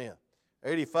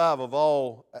85% of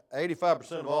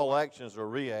all actions are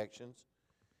reactions.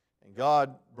 And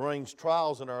God brings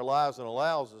trials in our lives and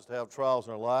allows us to have trials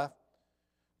in our life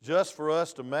just for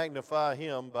us to magnify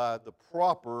Him by the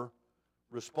proper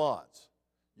response.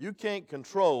 You can't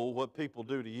control what people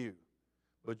do to you,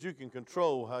 but you can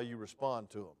control how you respond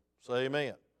to them. Say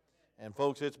amen. And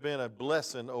folks, it's been a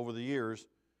blessing over the years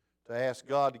to ask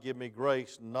God to give me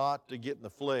grace not to get in the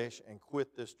flesh and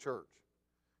quit this church,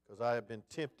 because I have been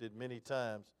tempted many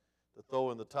times to throw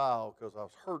in the towel because I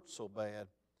was hurt so bad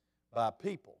by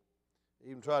people.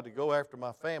 Even tried to go after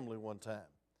my family one time.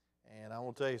 And I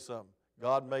want to tell you something.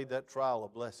 God made that trial a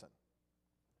blessing.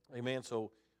 Amen.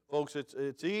 So, folks,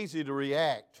 it's easy to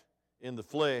react in the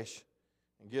flesh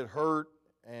and get hurt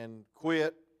and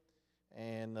quit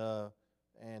and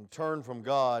turn from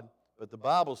God. But the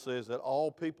Bible says that all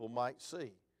people might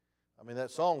see. I mean, that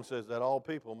song says that all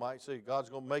people might see. God's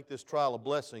going to make this trial a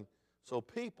blessing so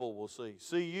people will see.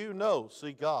 See you, no,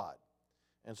 see God.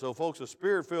 And so, folks, a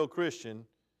Spirit-filled Christian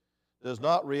does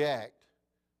not react.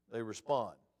 They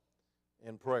respond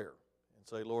in prayer and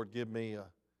say, Lord, give me a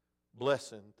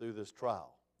blessing through this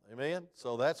trial. Amen?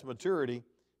 So that's maturity.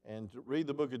 And read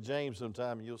the book of James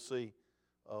sometime and you'll see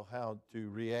how to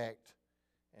react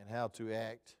and how to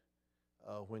act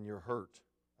when you're hurt.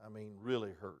 I mean,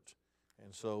 really hurt.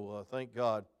 And so thank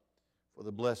God for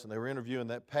the blessing. They were interviewing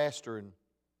that pastor, and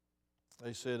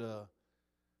they said,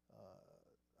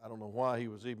 I don't know why he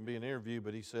was even being interviewed,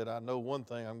 but he said, I know one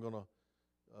thing, I'm going to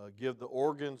give the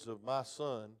organs of my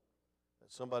son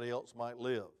that somebody else might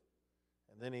live.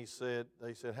 And then they said,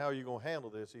 how are you going to handle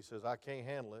this? He says, I can't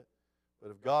handle it,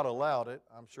 but if God allowed it,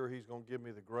 I'm sure He's going to give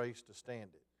me the grace to stand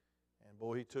it. And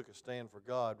boy, he took a stand for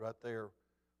God right there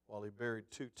while he buried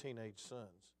 2 teenage sons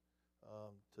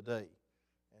today.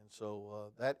 And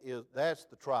so that's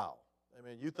the trial. I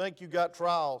mean, you think you got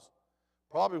trials.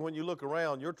 Probably when you look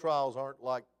around, your trials aren't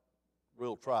like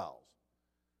real trials,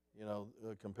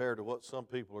 compared to what some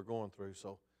people are going through.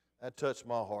 So that touched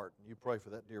my heart. And you pray for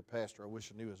that dear pastor. I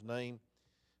wish I knew his name,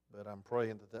 but I'm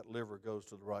praying that liver goes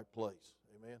to the right place.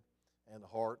 Amen. And the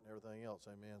heart and everything else.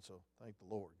 Amen. So thank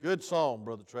the Lord. Good song,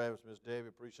 Brother Travis, Miss Debbie.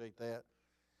 Appreciate that.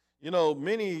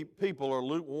 Many people are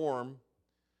lukewarm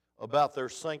about their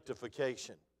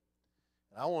sanctification.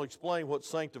 And I want to explain what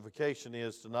sanctification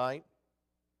is tonight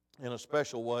in a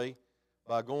special way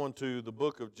by going to the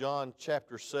book of John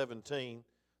chapter 17,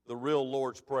 the real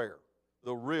Lord's Prayer.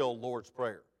 The real Lord's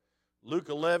Prayer. Luke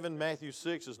 11, Matthew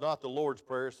 6 is not the Lord's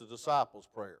Prayer, it's the disciples'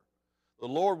 prayer. The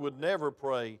Lord would never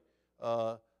pray,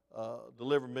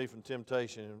 deliver me from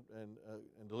temptation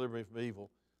and deliver me from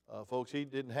evil. Folks, He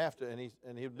didn't have to, and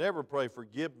he would never pray,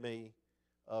 forgive me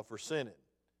for sinning,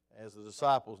 as the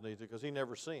disciples need to, because He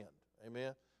never sinned.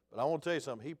 Amen? But I want to tell you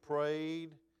something. He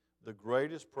prayed the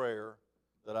greatest prayer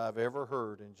that I've ever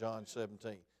heard in John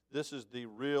 17. This is the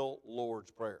real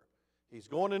Lord's Prayer. He's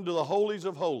going into the holies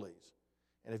of holies.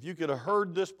 And if you could have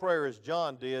heard this prayer as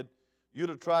John did, you'd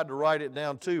have tried to write it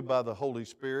down too by the Holy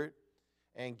Spirit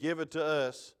and give it to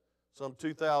us some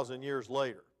 2,000 years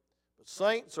later. But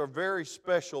saints are very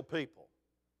special people.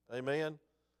 Amen?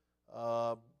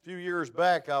 A few years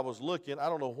back I was looking, I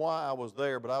don't know why I was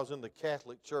there, but I was in the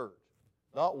Catholic Church.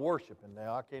 Not worshiping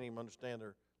now. I can't even understand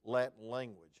their Latin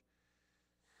language.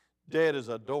 Dead as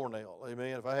a doornail.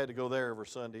 Amen. If I had to go there every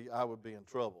Sunday, I would be in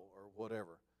trouble or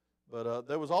whatever. But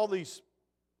there was all these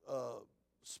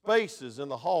spaces in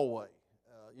the hallway,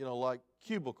 like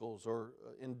cubicles or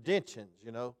indentions,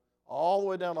 all the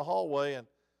way down the hallway. And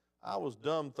I was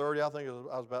dumb 30. I think I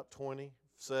was about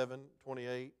 27,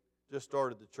 28. Just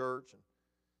started the church. And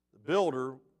the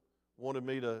builder wanted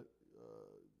me to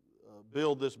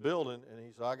build this building, and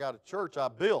he said, I got a church I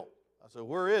built. I said,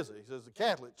 where is it? He says, the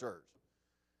Catholic Church.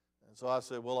 And so I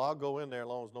said, well, I'll go in there as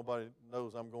long as nobody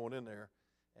knows I'm going in there.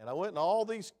 And I went in all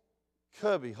these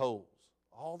cubby holes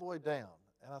all the way down.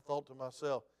 And I thought to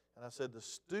myself, and I said, the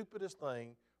stupidest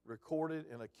thing recorded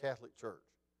in a Catholic church.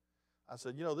 I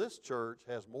said, this church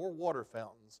has more water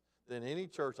fountains than any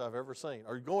church I've ever seen.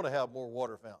 Are you going to have more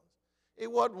water fountains?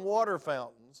 It wasn't water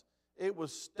fountains. It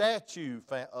was statue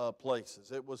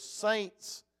places. It was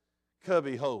saints'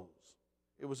 cubby holes.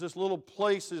 It was just little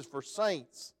places for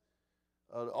saints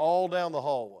all down the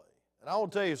hallway. And I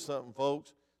want to tell you something,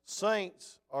 folks.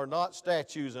 Saints are not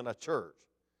statues in a church.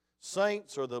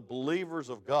 Saints are the believers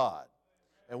of God.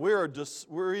 And we're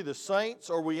either saints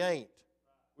or we ain't.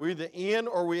 We're either in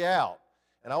or we out.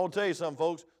 And I want to tell you something,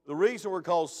 folks. The reason we're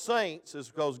called saints is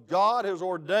because God has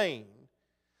ordained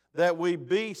that we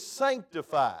be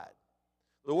sanctified.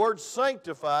 The word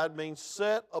sanctified means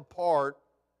set apart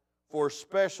for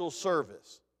special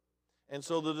service. And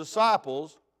so the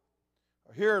disciples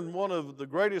hearing one of the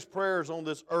greatest prayers on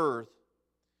this earth,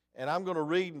 and I'm going to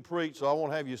read and preach, so I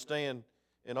won't have you stand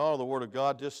in honor of the Word of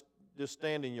God. Just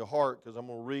stand in your heart, because I'm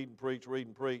going to read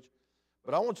and preach.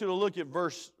 But I want you to look at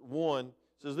verse 1. It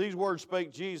says, these words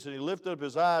spake Jesus, and he lifted up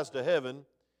his eyes to heaven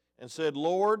and said,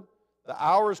 Lord, the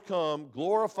hour is come,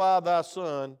 glorify thy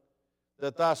Son,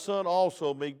 that thy Son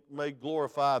also may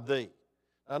glorify thee.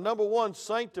 Now, number one,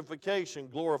 sanctification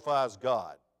glorifies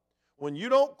God. When you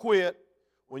don't quit,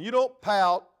 when you don't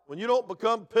pout, when you don't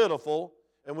become pitiful,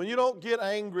 and when you don't get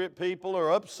angry at people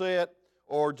or upset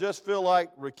or just feel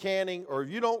like recanting, or if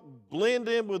you don't blend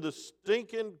in with the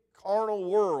stinking carnal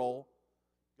world,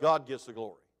 God gets the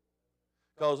glory.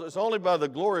 Because it's only by the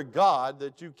glory of God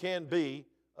that you can be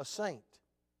a saint.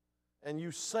 And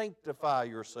you sanctify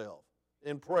yourself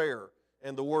in prayer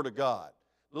and the Word of God.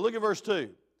 Now look at verse 2.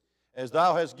 As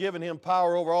thou hast given him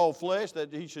power over all flesh,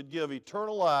 that he should give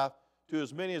eternal life to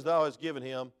as many as thou hast given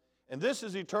him. And this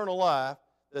is eternal life,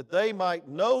 that they might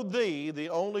know thee, the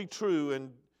only true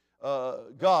and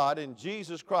God, and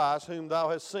Jesus Christ, whom thou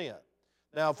hast sent.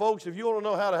 Now, folks, if you want to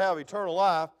know how to have eternal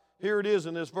life, here it is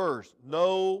in this verse.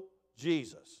 Know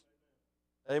Jesus.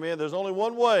 Amen. There's only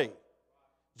one way.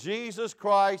 Jesus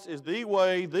Christ is the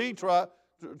way, the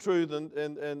truth,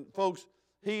 and folks,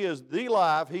 He is the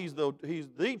life, He's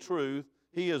the truth,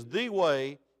 He is the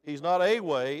way. He's not a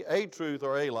way, a truth,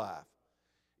 or a life.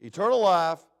 Eternal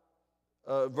life,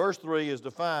 verse 3, is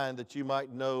defined that you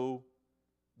might know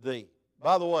thee.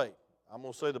 By the way, I'm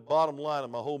going to say the bottom line of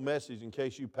my whole message in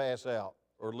case you pass out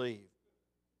or leave.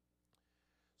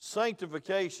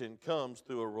 Sanctification comes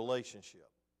through a relationship.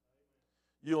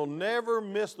 You'll never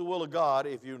miss the will of God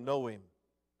if you know Him,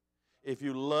 if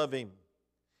you love Him,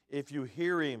 if you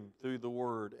hear Him through the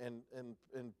Word and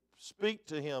speak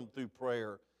to Him through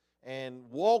prayer and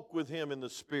walk with Him in the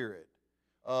Spirit.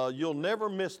 You'll never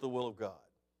miss the will of God.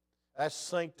 That's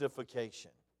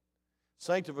sanctification.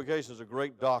 Sanctification is a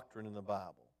great doctrine in the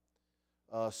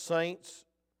Bible. Saints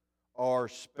are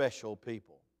special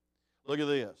people. Look at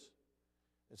this.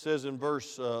 It says in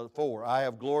verse 4, I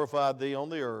have glorified thee on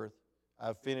the earth. I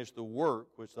have finished the work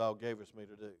which thou gavest me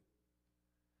to do.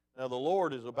 Now the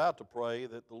Lord is about to pray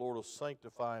that the Lord will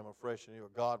sanctify him afresh and or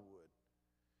God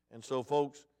would. And so,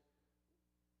 folks,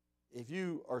 if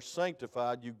you are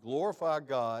sanctified, you glorify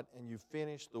God and you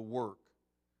finish the work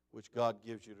which God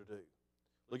gives you to do.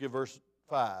 Look at verse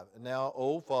 5. And now,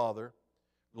 O Father,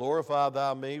 glorify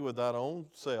thou me with thine own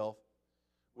self,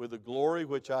 with the glory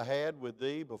which I had with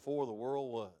thee before the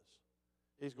world was.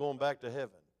 He's going back to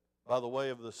heaven by the way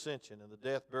of the ascension and the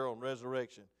death, burial, and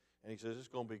resurrection. And he says it's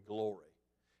going to be glory.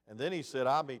 And then he said,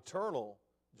 I'm eternal.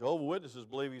 Jehovah's Witnesses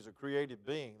believe he's a created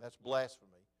being. That's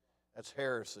blasphemy. That's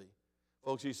heresy.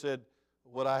 Folks, he said,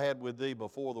 what I had with thee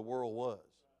before the world was.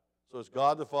 So it's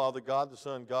God the Father, God the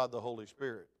Son, God the Holy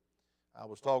Spirit. I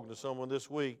was talking to someone this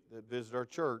week that visited our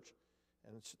church,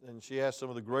 and she asked some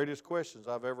of the greatest questions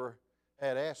I've ever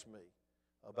had asked me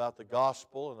about the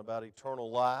gospel and about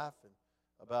eternal life and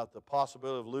about the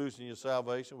possibility of losing your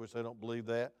salvation, which they don't believe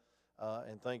that.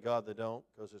 And thank God they don't,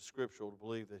 because it's scriptural to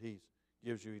believe that He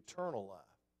gives you eternal life.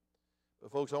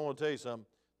 But folks, I want to tell you something.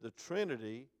 The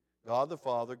Trinity, God the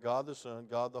Father, God the Son,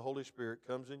 God the Holy Spirit,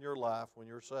 comes in your life when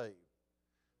you're saved.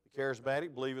 The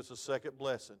charismatic believe it's a second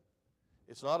blessing.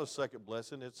 It's not a second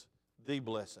blessing, it's the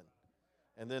blessing.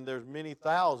 And then there's many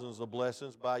thousands of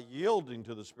blessings by yielding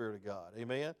to the Spirit of God.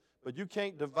 Amen? But you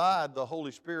can't divide the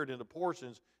Holy Spirit into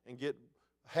portions and get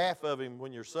half of Him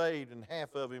when you're saved and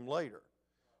half of Him later.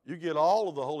 You get all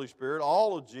of the Holy Spirit,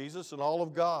 all of Jesus, and all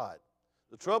of God.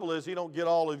 The trouble is He don't get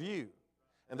all of you.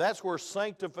 And that's where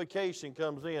sanctification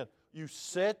comes in. You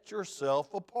set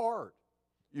yourself apart.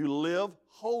 You live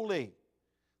holy.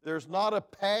 There's not a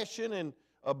passion and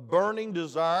a burning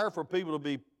desire for people to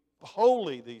be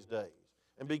holy these days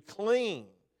and be clean.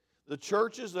 The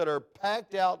churches that are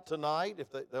packed out tonight,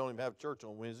 if they don't even have church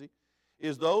on Wednesday,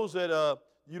 is those that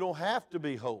you don't have to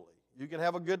be holy. You can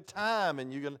have a good time,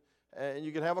 and you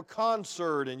can have a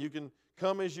concert, and you can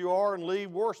come as you are and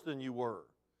leave worse than you were.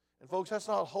 And folks, that's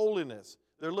not holiness.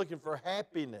 They're looking for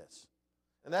happiness.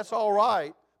 And that's all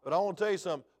right, but I want to tell you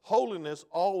something. Holiness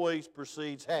always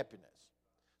precedes happiness.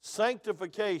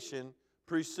 Sanctification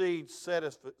precedes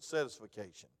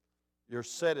satisfaction. You're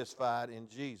satisfied in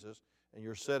Jesus, and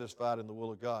you're satisfied in the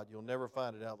will of God. You'll never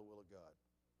find it out of the will of God.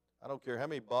 I don't care how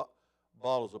many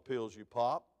bottles of pills you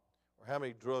pop, or how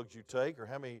many drugs you take, or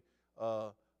how many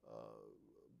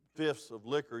fifths of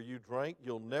liquor you drink,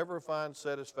 you'll never find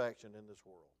satisfaction in this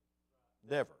world.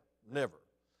 Never, never.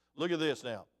 Look at this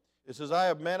now. It says, I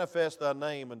have manifest thy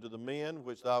name unto the men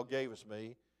which thou gavest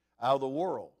me out of the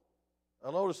world.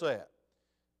 Now notice that.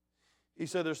 he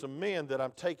said, there's some men that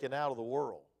I'm taking out of the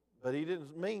world. But he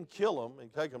didn't mean kill them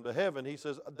and take them to heaven. He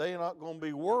says they're not going to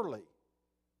be worldly.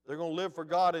 They're going to live for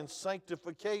God in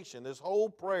sanctification. This whole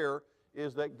prayer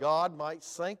is that God might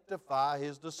sanctify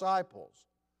his disciples.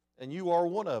 And you are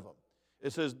one of them.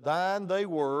 It says, thine they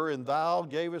were, and thou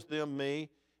gavest them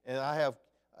me,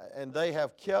 and they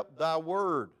have kept thy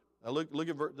word. Now look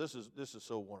at this is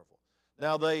so wonderful.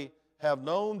 Now they have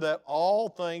known that all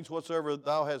things whatsoever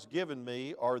thou hast given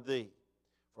me are thee.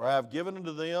 For I have given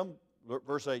unto them,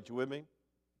 verse 8, you with me?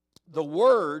 The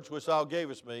words which thou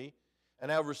gavest me, and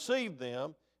have received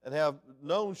them, and have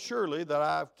known surely that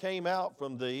I came out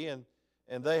from thee,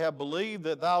 and they have believed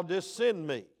that thou didst send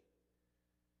me.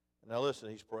 Now listen,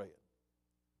 he's praying.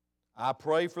 I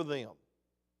pray for them.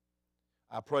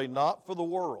 I pray not for the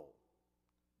world,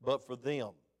 but for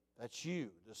them. That's you,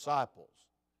 disciples,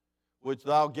 which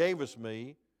thou gavest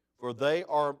me, for they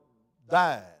are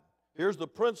thine. Here's the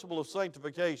principle of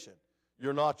sanctification.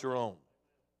 You're not your own.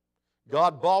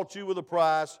 God bought you with a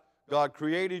price. God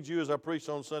created you, as I preached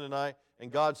on Sunday night,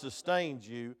 and God sustains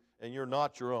you, and you're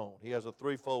not your own. He has a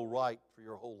threefold right for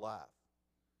your whole life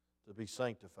to be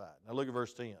sanctified. Now look at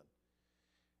verse 10.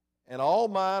 And all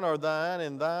mine are thine,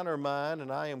 and thine are mine,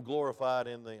 and I am glorified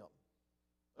in them.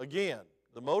 Again,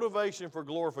 the motivation for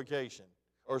glorification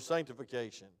or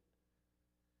sanctification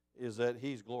is that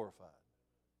he's glorified.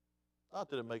 Not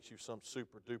that it makes you some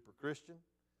super-duper Christian,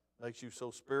 makes you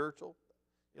so spiritual.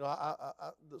 You know,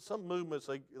 some movements,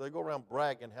 they go around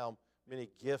bragging how many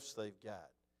gifts they've got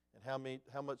and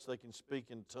how much they can speak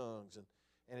in tongues.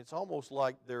 And it's almost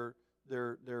like they're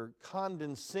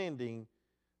condescending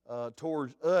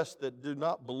towards us that do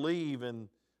not believe in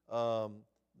the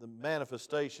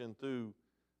manifestation through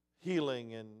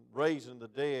healing and raising the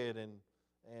dead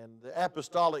and the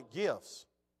apostolic gifts.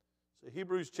 So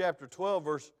Hebrews chapter 12,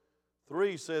 verse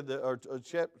 3 said that, or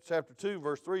chapter 2,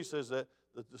 verse 3 says that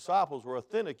the disciples were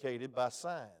authenticated by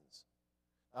signs.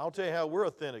 I'll tell you how we're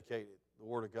authenticated, the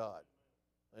Word of God.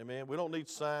 Amen. We don't need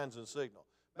signs and signals.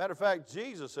 Matter of fact,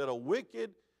 Jesus said, a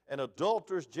wicked and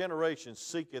adulterous generation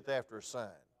seeketh after a sign.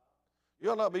 You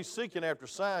ought not be seeking after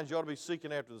signs. You ought to be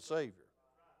seeking after the Savior.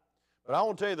 But I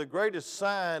want to tell you, the greatest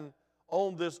sign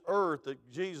on this earth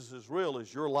that Jesus is real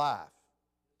is your life.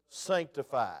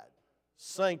 Sanctified.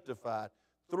 Sanctified.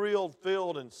 Thrilled,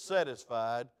 filled, and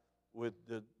satisfied with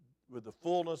the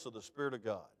fullness of the Spirit of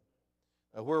God.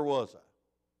 Now, where was I?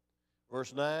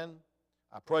 Verse 9,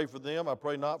 I pray for them. I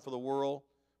pray not for the world.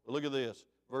 But look at this.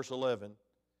 Verse 11,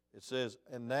 it says,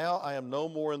 and now I am no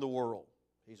more in the world.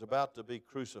 He's about to be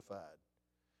crucified.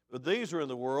 But these are in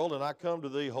the world, and I come to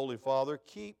thee, Holy Father.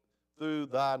 Keep through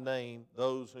thy name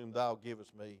those whom thou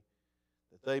givest me,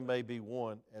 that they may be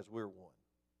one as we're one.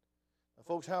 Now,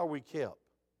 folks, how are we kept?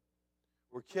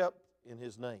 We're kept in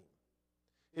his name.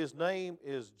 His name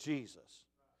is Jesus.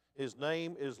 His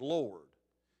name is Lord.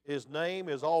 His name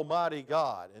is Almighty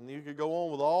God. And you could go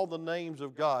on with all the names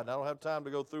of God. And I don't have time to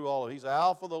go through all of them. He's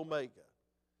Alpha, the Omega.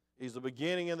 He's the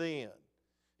beginning and the end.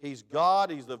 He's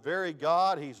God. He's the very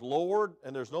God. He's Lord,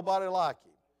 and there's nobody like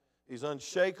him. He's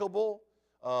unshakable.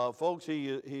 Folks, he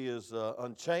is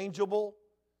unchangeable.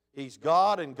 He's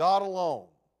God and God alone.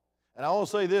 And I want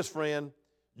to say this, friend,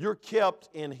 you're kept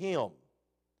in him.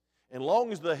 And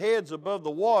long as the head's above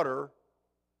the water,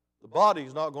 the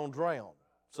body's not going to drown.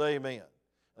 Say amen.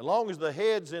 As long as the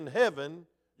head's in heaven,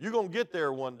 you're going to get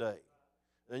there one day.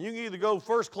 And you can either go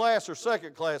first class or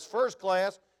second class. First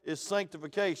class is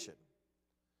sanctification.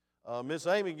 Miss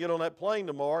Amy can get on that plane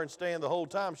tomorrow and stand the whole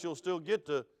time. She'll still get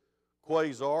to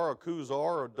Quasar or Kuzar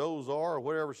or Dozar or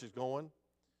wherever she's going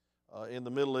in the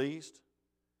Middle East.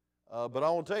 But I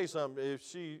want to tell you something. If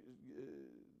she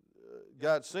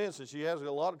got sense and she has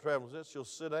a lot of traveling sense, she'll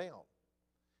sit down.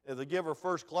 If they give her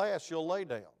first class, she'll lay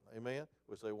down. Amen?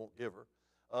 Which they won't give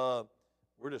her.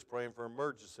 We're just praying for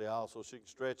emergency aisle so she can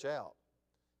stretch out.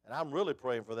 And I'm really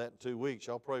praying for that in 2 weeks.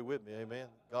 Y'all pray with me. Amen?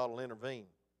 God will intervene.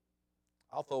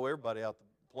 I'll throw everybody out the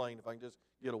plane if I can just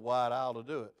get a wide aisle to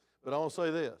do it. But I want to say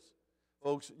this.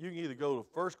 Folks, you can either go to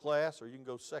first class or you can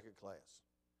go second class.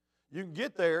 You can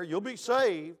get there. You'll be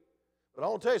saved. But I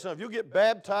want to tell you something. If you'll get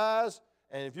baptized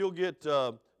and if you'll get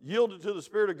yielded to the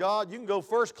Spirit of God, you can go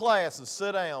first class and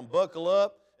sit down, buckle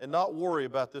up, and not worry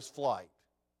about this flight.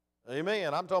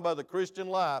 Amen. I'm talking about the Christian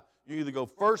life. You either go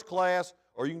first class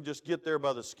or you can just get there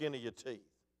by the skin of your teeth.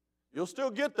 You'll still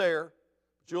get there,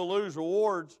 but you'll lose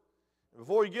rewards. And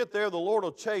before you get there, the Lord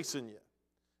will chasten you.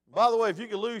 By the way, if you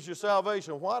can lose your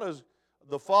salvation, why does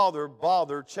the Father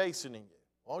bother chastening you?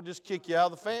 Why don't just kick you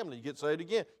out of the family? You get saved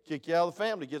again. Kick you out of the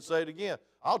family, get saved again.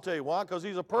 I'll tell you why. Because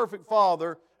he's a perfect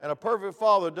Father, and a perfect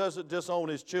Father doesn't disown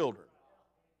his children.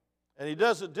 And he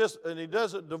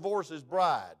doesn't divorce his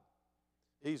bride.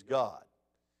 He's God.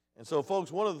 And so,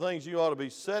 folks, one of the things you ought to be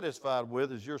satisfied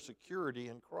with is your security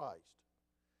in Christ,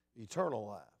 eternal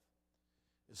life.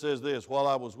 It says this, while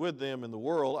I was with them in the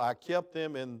world, I kept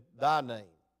them in thy name.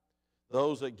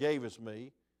 Those that gavest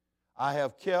me, I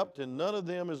have kept, and none of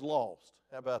them is lost.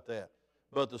 How about that?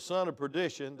 But the son of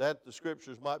perdition, that the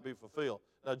scriptures might be fulfilled.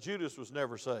 Now, Judas was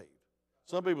never saved.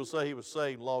 Some people say he was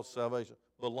saved and lost salvation.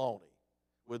 Baloney,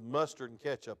 with mustard and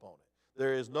ketchup on it.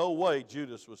 There is no way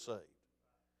Judas was saved.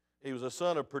 He was a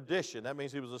son of perdition. That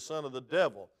means he was a son of the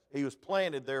devil. He was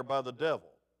planted there by the devil.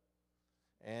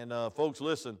 And folks,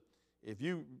 listen, if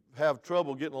you have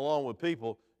trouble getting along with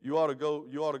people, you ought to go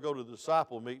to the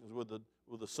disciple meetings with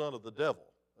the son of the devil.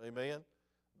 Amen?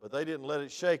 But they didn't let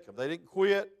it shake them. They didn't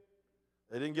quit.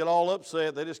 They didn't get all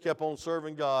upset. They just kept on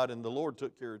serving God, and the Lord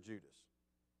took care of Judas.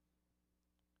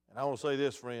 And I want to say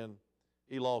this, friend,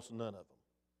 he lost none of them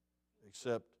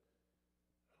except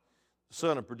the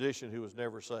son of perdition who was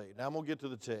never saved. Now I'm going to get to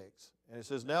the text. And it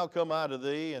says, now come I to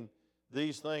thee, and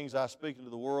these things I speak into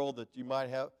the world, that you might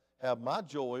have my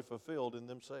joy fulfilled in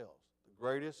themselves. The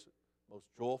greatest, most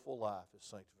joyful life is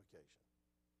sanctification.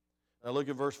 Now look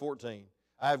at verse 14.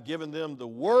 I have given them the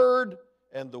word,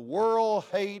 and the world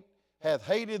hath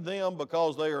hated them,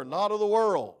 because they are not of the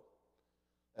world.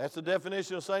 That's the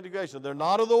definition of sanctification. They're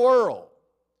not of the world,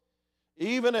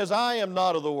 even as I am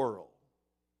not of the world.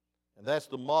 And that's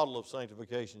the model of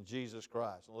sanctification, Jesus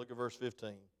Christ. And look at verse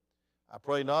 15. I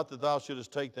pray not that thou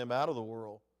shouldest take them out of the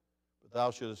world, but thou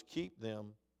shouldest keep them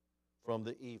from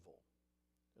the evil.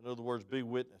 In other words, be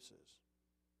witnesses.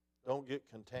 Don't get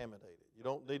contaminated. You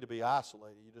don't need to be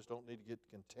isolated. You just don't need to get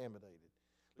contaminated.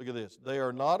 Look at this. They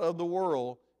are not of the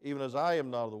world, even as I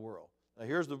am not of the world. Now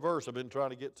here's the verse I've been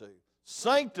trying to get to.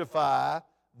 Sanctify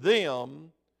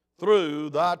them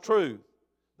through thy truth.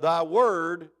 Thy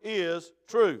word is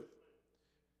truth.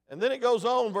 And then it goes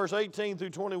on, verse 18 through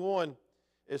 21.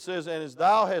 It says, and as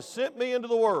thou hast sent me into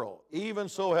the world, even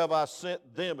so have I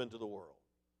sent them into the world.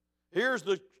 Here's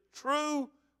the true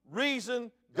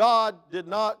reason God did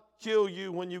not kill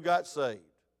you when you got saved.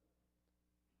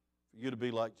 For you to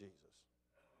be like Jesus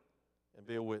and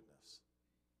be a witness,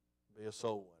 be a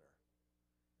soul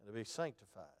winner, and to be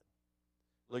sanctified.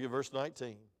 Look at verse 19.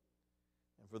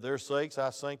 And for their sakes I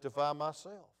sanctify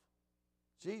myself.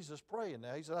 Jesus praying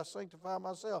now. He said, I sanctify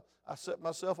myself. I set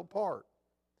myself apart,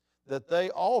 that they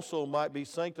also might be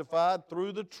sanctified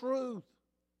through the truth.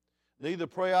 Neither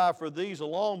pray I for these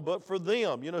alone, but for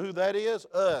them. You know who that is?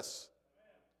 Us.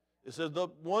 It says the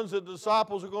ones that the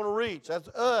disciples are going to reach. That's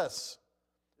us.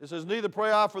 It says, neither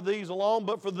pray I for these alone,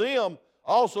 but for them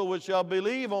also which shall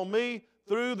believe on me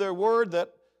through their word,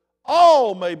 that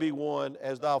all may be one,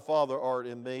 as thou, Father, art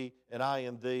in me, and I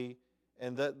in thee,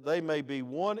 and that they may be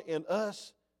one in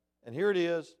us. And here it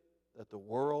is, that the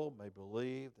world may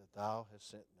believe that thou hast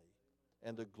sent me.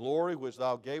 And the glory which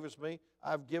thou gavest me,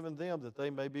 I have given them, that they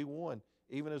may be one,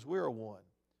 even as we are one.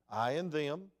 I in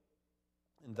them,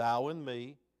 and thou in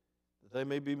me, that they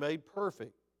may be made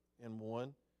perfect in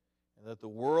one, and that the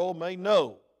world may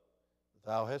know that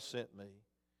thou hast sent me,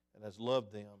 and hast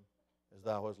loved them as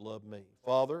thou hast loved me.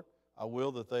 Father, I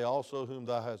will that they also whom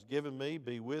thou hast given me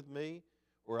be with me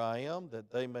where I am,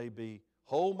 that they may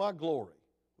behold my glory,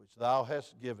 which thou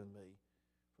hast given me.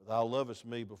 For thou lovest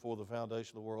me before the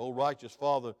foundation of the world. O righteous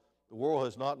Father, the world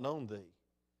has not known thee,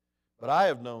 but I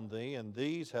have known thee, and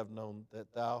these have known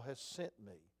that thou hast sent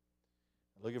me.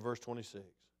 And look at verse 26.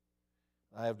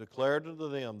 I have declared unto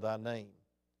them thy name,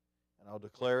 and I'll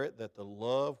declare it, that the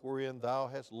love wherein thou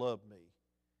hast loved me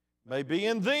may be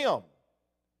in them,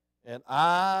 and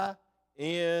I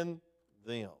in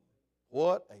them.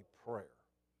 What a prayer.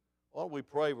 Why don't we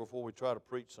pray before we try to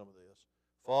preach some of this?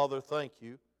 Father, thank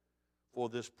you for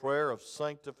this prayer of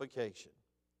sanctification.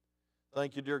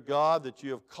 Thank you, dear God, that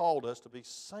you have called us to be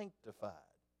sanctified,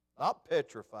 not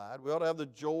petrified. We ought to have the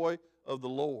joy of the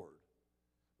Lord.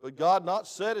 But God, not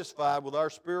satisfied with our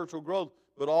spiritual growth,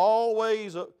 but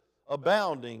always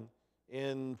abounding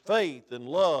in faith and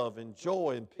love and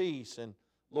joy and peace. And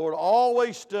Lord,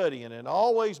 always studying and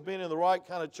always being in the right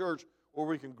kind of church where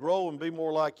we can grow and be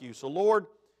more like you. So Lord,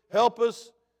 help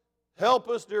us,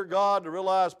 dear God, to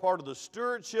realize part of the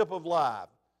stewardship of life,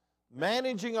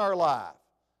 managing our life,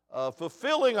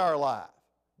 fulfilling our life,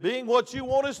 being what you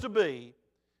want us to be,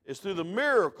 is through the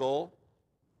miracle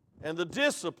and the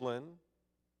discipline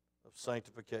of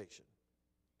sanctification.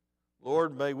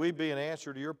 Lord, may we be an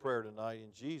answer to your prayer tonight.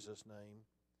 In Jesus' name,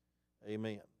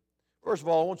 amen. First of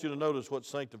all, I want you to notice what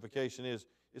sanctification is.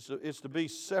 It's to be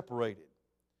separated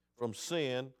from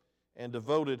sin and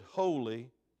devoted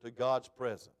wholly to God's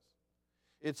presence.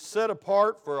 It's set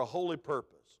apart for a holy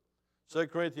purpose. 2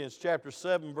 Corinthians chapter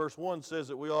 7, verse 1 says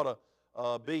that we ought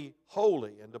to be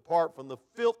holy and depart from the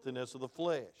filthiness of the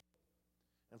flesh.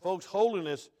 And folks,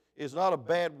 holiness is not a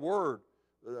bad word.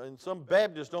 And some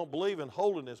Baptists don't believe in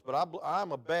holiness, but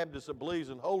I'm a Baptist that believes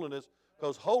in holiness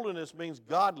because holiness means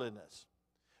godliness.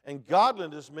 And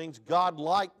godliness means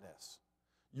godlikeness.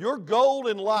 Your goal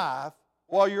in life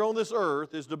while you're on this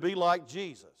earth is to be like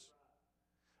Jesus.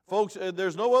 Folks,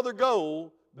 there's no other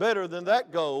goal better than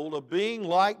that goal of being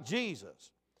like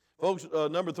Jesus. Folks,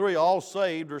 number 3, all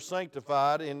saved are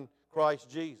sanctified in Christ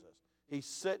Jesus. He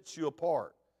sets you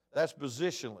apart. That's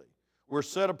positionally. We're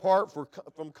set apart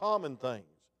from common things.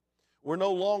 We're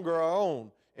no longer our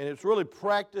own. And it's really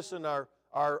practicing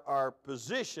our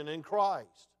position in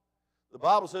Christ. The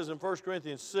Bible says in 1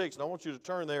 Corinthians 6, and I want you to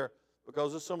turn there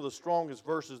because it's some of the strongest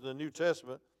verses in the New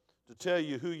Testament to tell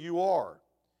you who you are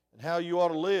and how you ought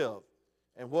to live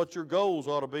and what your goals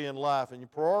ought to be in life and your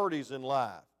priorities in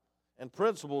life and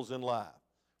principles in life.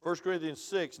 1 Corinthians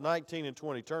 6, 19 and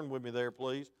 20. Turn with me there,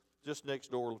 please. Just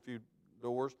next door, a few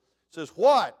doors. It says,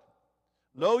 what?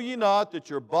 Know ye not that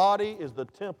your body is the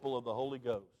temple of the Holy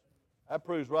Ghost? That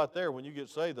proves right there when you get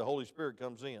saved, the Holy Spirit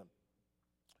comes in.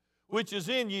 Which is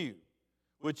in you,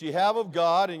 which ye have of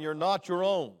God, and you're not your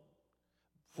own.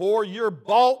 For you're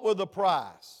bought with a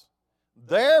price.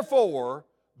 Therefore,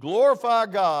 glorify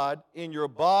God in your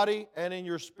body and in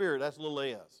your spirit. That's a little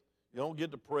s. You don't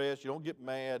get depressed. You don't get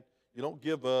mad. You don't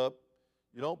give up.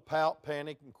 You don't pout,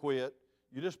 panic, and quit.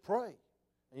 You just pray.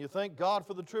 And you thank God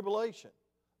for the tribulation.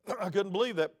 I couldn't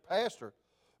believe that pastor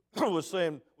was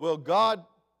saying, well, God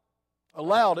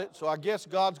allowed it, so I guess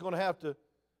God's going to have to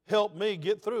help me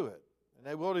get through it.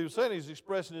 And what he was saying, he's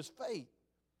expressing his faith.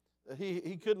 That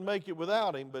he couldn't make it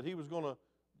without him, but he was going to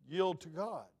yield to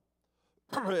God.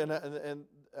 and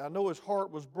I know his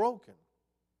heart was broken.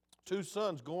 2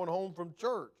 sons going home from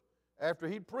church after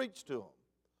he'd preached to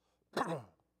them.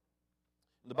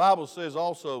 The Bible says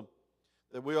also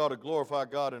that we ought to glorify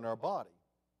God in our body.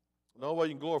 The only way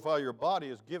you can glorify your body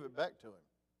is give it back to him.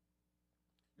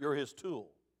 You're his tool.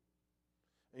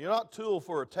 And you're not a tool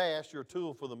for a task, you're a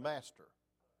tool for the master.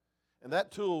 And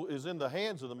that tool is in the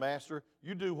hands of the master.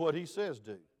 You do what he says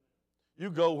do. You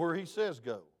go where he says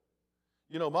go.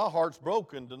 You know, my heart's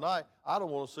broken tonight. I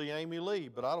don't want to see Amy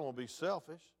leave, but I don't want to be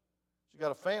selfish. She's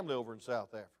got a family over in South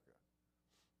Africa.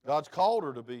 God's called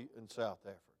her to be in South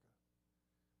Africa.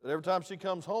 But every time she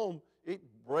comes home, it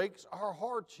breaks our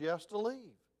hearts she has to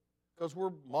leave because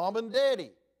we're mom and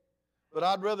daddy. But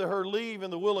I'd rather her leave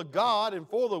in the will of God and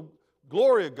for the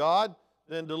glory of God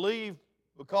than to leave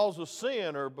because of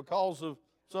sin or because of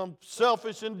some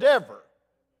selfish endeavor.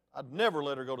 I'd never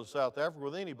let her go to South Africa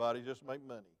with anybody just to make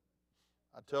money.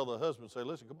 I'd tell the husband, say,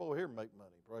 listen, come over here and make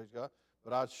money, praise God.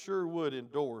 But I sure would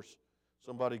endorse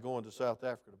somebody going to South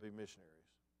Africa to be missionaries.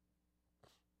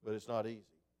 But it's not easy.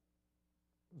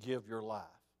 Give your life.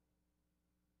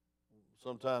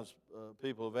 Sometimes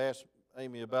people have asked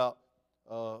Amy about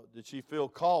did she feel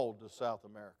called to South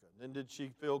America? Then did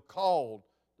she feel called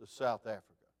to South Africa?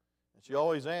 And she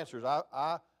always answers,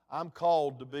 I'm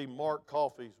called to be Mark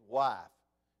Coffey's wife.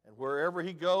 And wherever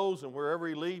he goes and wherever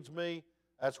he leads me,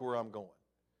 that's where I'm going.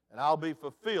 And I'll be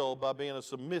fulfilled by being a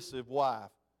submissive wife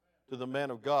to the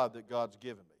man of God that God's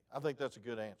given me. I think that's a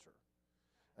good answer.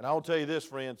 And I'll tell you this,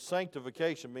 friends,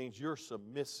 sanctification means you're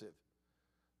submissive.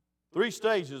 3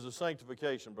 stages of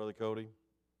sanctification, Brother Cody.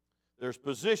 There's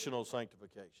positional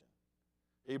sanctification.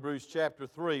 Hebrews chapter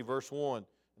 3, verse 1.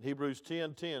 And Hebrews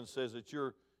 10:10 says that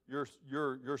you're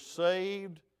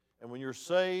saved, and when you're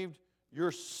saved,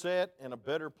 you're set in a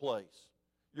better place.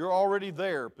 You're already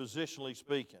there, positionally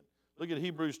speaking. Look at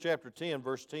Hebrews chapter 10,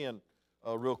 verse 10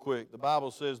 real quick. The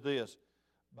Bible says this,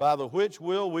 by the which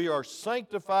will we are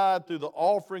sanctified through the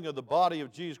offering of the body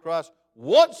of Jesus Christ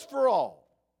once for all.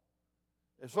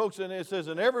 And folks, and it says,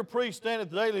 and every priest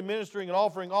standeth daily ministering and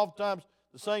offering oftentimes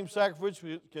the same sacrifice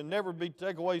which can never be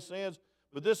take away sins.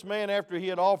 But this man, after he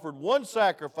had offered one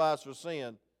sacrifice for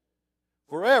sin,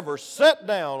 forever sat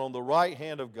down on the right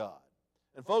hand of God.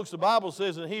 And folks, the Bible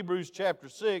says in Hebrews chapter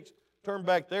 6, turn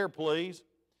back there please,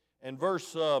 and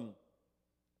verse,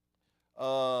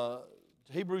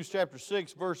 Hebrews chapter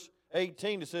 6, verse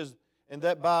 18, it says, and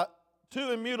that by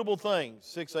 2 immutable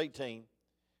things, 6:18,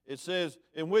 it says,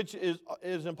 in which it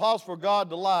is impossible for God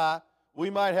to lie, we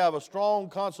might have a strong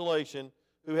consolation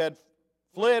who had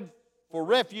fled for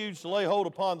refuge to lay hold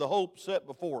upon the hope set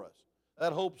before us.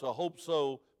 That hope's a hope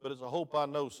so, but it's a hope I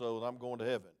know so, that I'm going to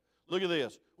heaven. Look at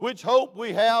this. Which hope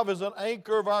we have is an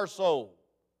anchor of our soul,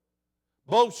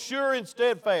 both sure and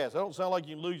steadfast. That don't sound like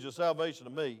you can lose your salvation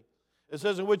to me. It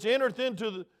says, in which entereth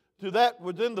into that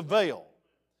within the veil.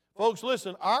 Folks,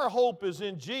 listen, our hope is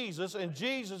in Jesus, and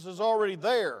Jesus is already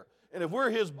there. And if we're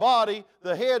His body,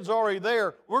 the head's already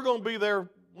there. We're going to be there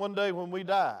one day when we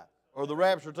die or the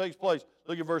rapture takes place.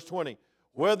 Look at verse 20.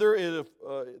 Whether if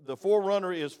the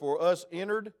forerunner is for us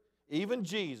entered, even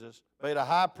Jesus made a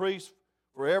high priest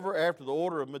forever after the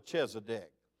order of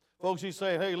Melchizedek. Folks, he's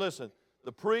saying, hey, listen,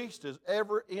 the priest is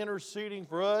ever interceding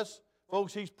for us.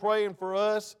 Folks, he's praying for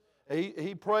us.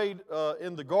 He prayed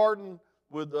in the garden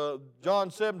with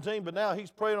John 17, but now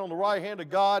he's praying on the right hand of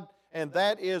God, and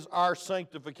that is our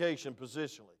sanctification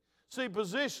positionally. See,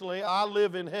 positionally, I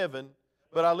live in heaven,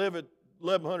 but I live at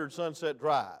 1100 Sunset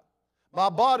Drive. My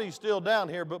body's still down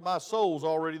here, but my soul's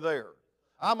already there.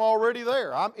 I'm already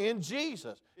there. I'm in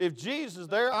Jesus. If Jesus is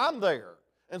there, I'm there.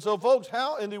 And so, folks,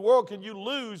 how in the world can you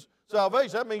lose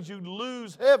salvation? That means you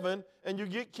lose heaven and you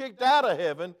get kicked out of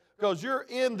heaven because you're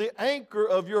in the anchor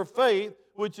of your faith,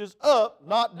 which is up,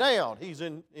 not down. He's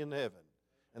in heaven.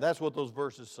 And that's what those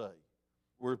verses say.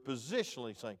 We're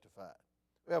positionally sanctified.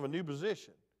 We have a new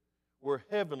position. We're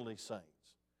heavenly saints.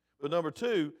 But number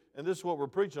two, and this is what we're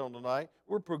preaching on tonight,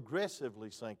 we're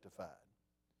progressively sanctified.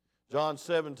 John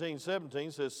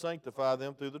 17:17 says, sanctify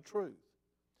them through the truth.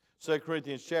 2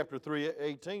 Corinthians chapter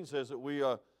 3:18 says that we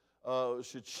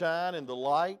should shine in the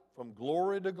light from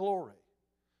glory to glory.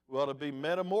 We ought to be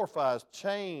metamorphized,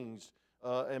 changed,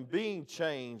 and being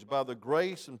changed by the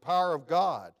grace and power of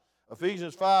God.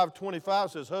 Ephesians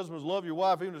 5:25 says, husbands, love your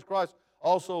wife, even as Christ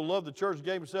also loved the church and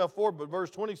gave himself for it. But verse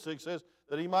 26 says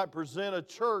that he might present a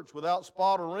church without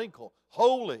spot or wrinkle,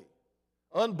 holy,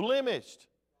 unblemished.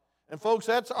 And folks,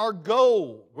 that's our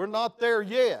goal. We're not there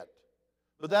yet.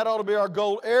 But that ought to be our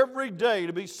goal every day,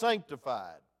 to be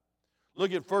sanctified.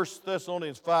 Look at 1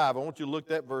 Thessalonians 5. I want you to look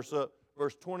that verse up,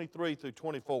 verse 23 through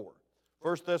 24.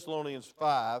 1 Thessalonians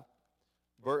 5,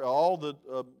 all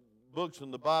the books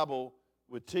in the Bible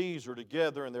with T's are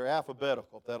together and they're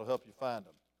alphabetical, if that'll help you find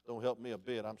them. Don't help me a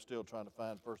bit. I'm still trying to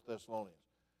find 1 Thessalonians.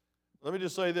 Let me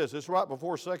just say this. It's right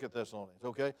before 2 Thessalonians,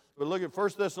 okay? But look at 1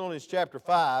 Thessalonians chapter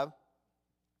 5.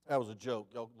 That was a joke.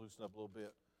 Y'all can loosen up a little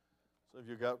bit. So if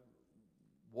you got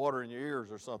water in your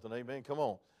ears or something, amen, come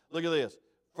on. Look at this.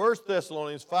 1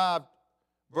 Thessalonians 5,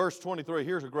 verse 23.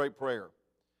 Here's a great prayer.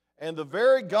 And the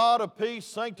very God of peace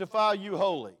sanctify you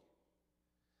wholly.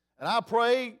 And I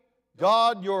pray,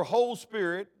 God, your whole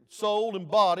spirit, soul, and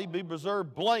body be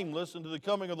preserved blameless unto the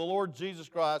coming of the Lord Jesus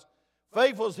Christ.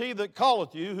 Faithful is he that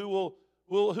calleth you, who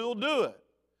will do it.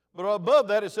 But above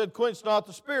that it said, quench not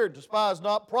the spirit, despise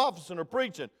not prophesying or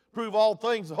preaching, prove all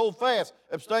things and hold fast,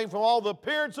 abstain from all the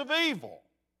appearance of evil.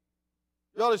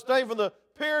 You ought to abstain from the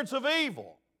appearance of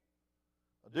evil.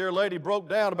 A dear lady broke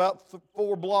down about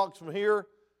 4 blocks from here,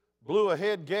 blew a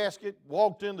head gasket,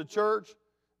 walked into church.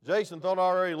 Jason thought I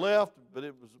already left, but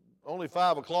it was only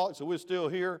 5 o'clock, so we're still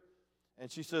here. And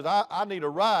she said, I need a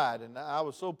ride. And I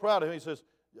was so proud of him. He says,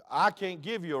 I can't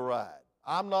give you a ride.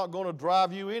 I'm not going to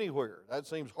drive you anywhere. That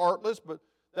seems heartless, but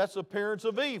that's the appearance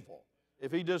of evil.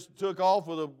 If he just took off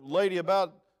with a lady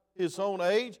about his own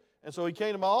age, and so he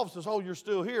came to my office and says, oh, you're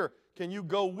still here. Can you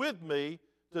go with me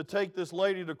to take this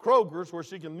lady to Kroger's where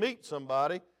she can meet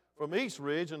somebody from East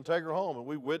Ridge and take her home? And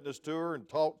we witnessed to her and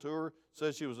talked to her,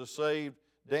 said she was a saved,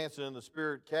 dancing in the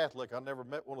Spirit Catholic. I never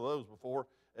met one of those before,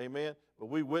 amen. But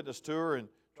we witnessed to her and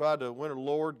tried to win her the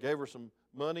Lord, gave her some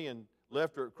money, and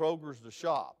left her at Kroger's to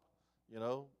shop. You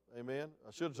know, amen.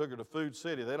 I should have took her to Food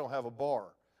City. They don't have a bar.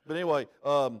 But anyway,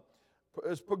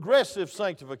 it's progressive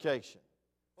sanctification.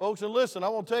 Folks, and listen, I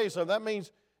want to tell you something. That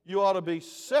means you ought to be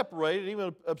separated,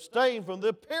 even abstain from the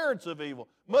appearance of evil,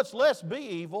 much less be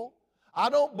evil. I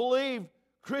don't believe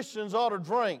Christians ought to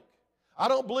drink. I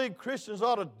don't believe Christians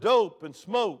ought to dope and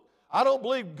smoke. I don't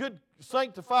believe good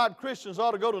sanctified Christians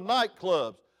ought to go to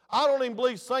nightclubs. I don't even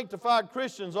believe sanctified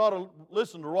Christians ought to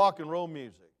listen to rock and roll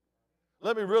music.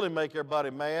 Let me really make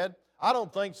everybody mad. I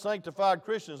don't think sanctified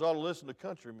Christians ought to listen to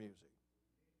country music.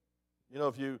 You know,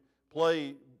 if you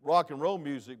play rock and roll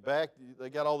music back, they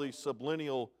got all these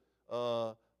subliminal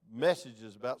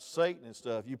messages about Satan and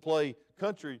stuff. You play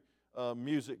country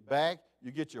music back,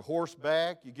 you get your horse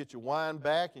back, you get your wine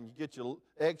back, and you get your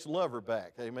ex-lover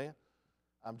back. Amen?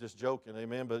 I'm just joking,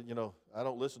 amen? But, you know, I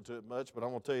don't listen to it much, but I'm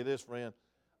going to tell you this, friend.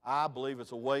 I believe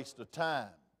it's a waste of time.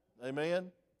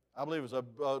 Amen? I believe it's a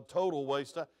total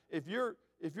waste of time.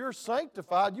 If you're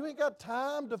sanctified, you ain't got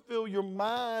time to fill your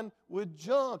mind with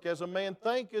junk. As a man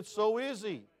thinketh, so is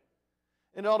he.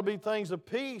 And it ought to be things of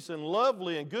peace and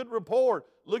lovely and good report.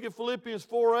 Look at Philippians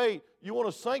 4:8. You want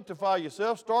to sanctify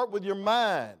yourself, start with your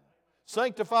mind.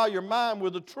 Sanctify your mind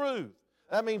with the truth.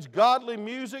 That means godly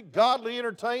music, godly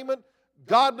entertainment,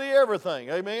 godly everything.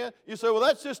 Amen? You say, well,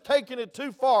 that's just taking it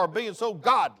too far, being so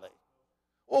godly.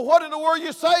 Well, what in the world are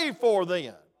you saved for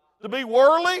then? To be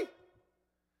worldly?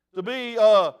 To be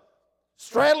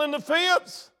straddling the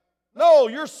fence? No,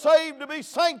 you're saved to be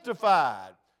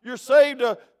sanctified. You're saved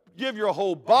to give your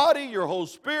whole body, your whole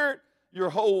spirit, your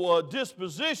whole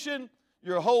disposition,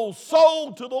 your whole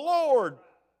soul to the Lord,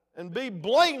 and be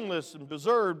blameless and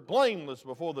preserved blameless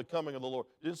before the coming of the Lord.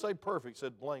 Didn't say perfect,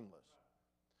 said blameless.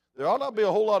 There ought not be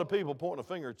a whole lot of people pointing a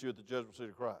finger at you at the judgment seat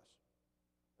of Christ.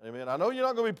 Amen. I know you're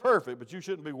not going to be perfect, but you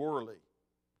shouldn't be worldly.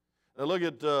 Now look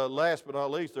at, last but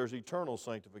not least, there's eternal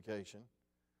sanctification.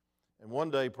 And one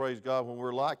day, praise God, when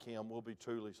we're like Him, we'll be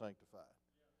truly sanctified.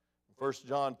 1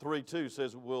 John 3:2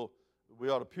 says we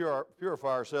ought to purify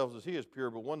ourselves as He is pure,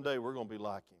 but one day we're going to be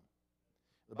like Him.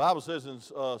 The Bible says in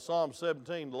Psalm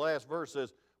 17, the last verse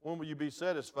says, when will you be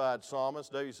satisfied,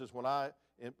 psalmist? David says, when I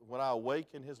awake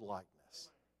in His likeness.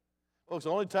 Folks,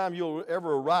 the only time you'll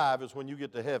ever arrive is when you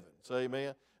get to heaven. Say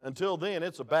amen. Until then,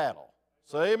 it's a battle.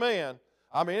 Say amen.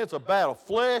 I mean, it's a battle.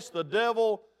 Flesh, the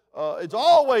devil, it's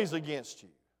always against you.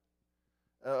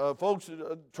 Folks,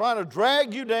 trying to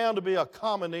drag you down to be a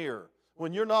commoner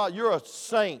when you're not. You're a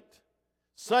saint.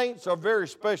 Saints are very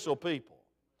special people.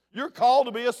 You're called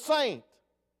to be a saint.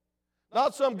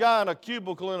 Not some guy in a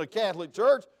cubicle in a Catholic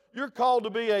church. You're called to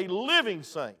be a living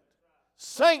saint.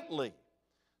 Saintly,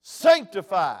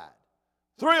 sanctified,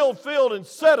 thrill-filled, and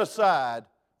set aside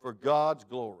for God's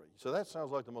glory. So that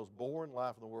sounds like the most boring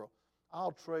life in the world.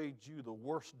 I'll trade you the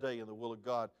worst day in the will of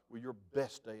God with your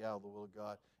best day out of the will of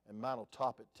God, and mine will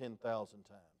top it 10,000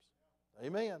 times.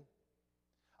 Amen.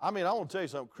 I mean, I want to tell you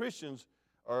something. Christians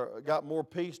got more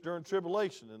peace during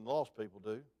tribulation than lost people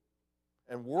do,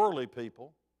 and worldly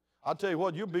people. I'll tell you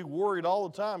what, you'll be worried all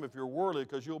the time if you're worldly,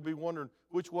 because you'll be wondering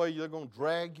which way they're going to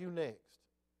drag you next.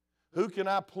 Who can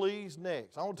I please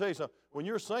next? I want to tell you something. When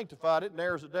you're sanctified, it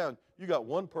narrows it down. You got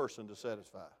one person to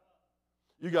satisfy.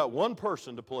 You got one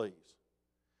person to please.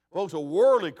 Folks, a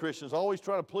worldly Christian is always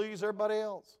trying to please everybody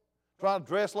else, trying to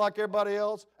dress like everybody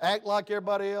else, act like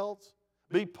everybody else,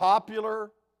 be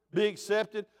popular, be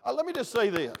accepted. Let me just say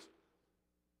this.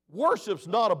 Worship's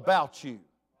not about you.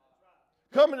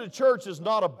 Coming to church is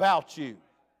not about you.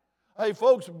 Hey,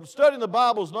 folks, studying the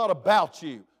Bible is not about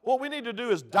you. What we need to do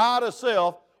is die to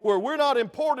self, where we're not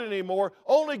important anymore,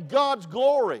 only God's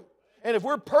glory. And if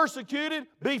we're persecuted,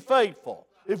 be faithful.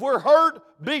 If we're hurt,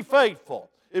 be faithful.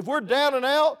 If we're down and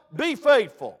out, be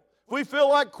faithful. If we feel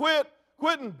like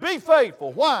quitting, be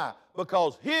faithful. Why?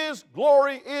 Because His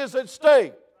glory is at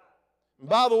stake. And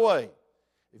by the way,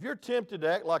 if you're tempted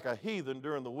to act like a heathen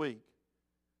during the week,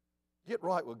 get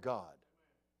right with God.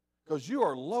 Because you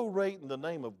are low rating the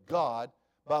name of God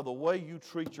by the way you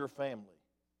treat your family,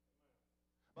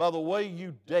 by the way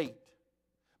you date,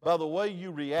 by the way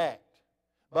you react,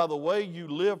 by the way you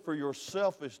live for your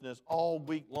selfishness all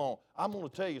week long. I'm going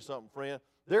to tell you something, friend.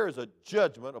 There is a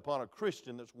judgment upon a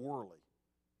Christian that's worldly.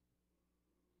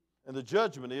 And the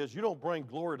judgment is you don't bring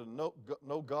glory to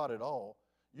no God at all.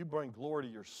 You bring glory to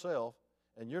yourself,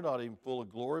 and you're not even full of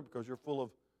glory because you're full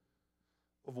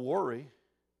of worry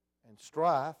and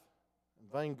strife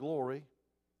and vainglory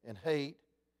and hate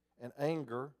and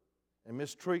anger and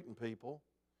mistreating people.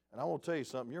 And I want to tell you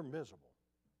something, you're miserable.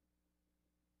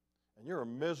 And you're a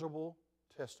miserable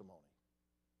testimony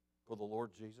for the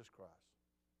Lord Jesus Christ.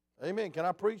 Amen. Can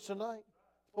I preach tonight?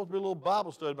 It's supposed to be a little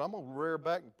Bible study, but I'm going to rear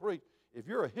back and preach. If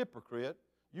you're a hypocrite,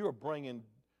 you are bringing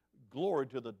glory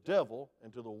to the devil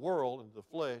and to the world and to the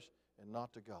flesh and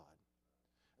not to God.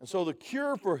 And so the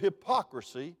cure for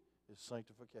hypocrisy is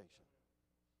sanctification.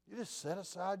 You just set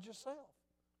aside yourself.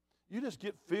 You just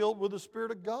get filled with the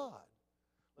Spirit of God.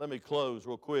 Let me close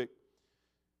real quick.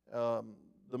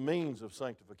 The means of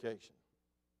sanctification.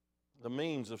 The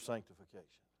means of sanctification.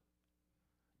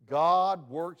 God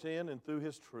works in and through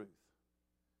His truth.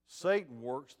 Satan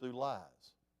works through lies.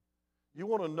 You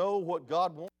want to know what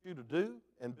God wants you to do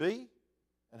and be,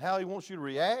 and how He wants you to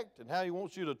react, and how He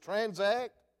wants you to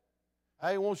transact,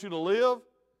 how He wants you to live?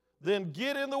 Then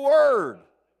get in the Word.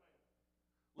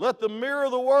 Let the mirror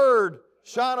of the Word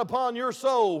shine upon your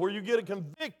soul where you get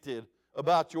convicted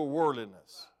about your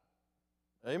worldliness.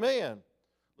 Amen.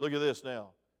 Look at this now.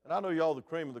 And I know y'all the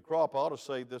cream of the crop. I ought to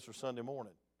save this for Sunday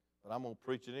morning, but I'm going to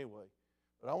preach it anyway.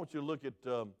 But I want you to look at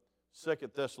 2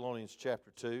 Thessalonians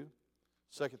chapter 2.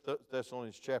 2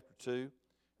 Thessalonians chapter 2.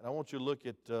 And I want you to look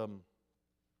at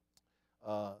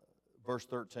verse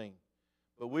 13.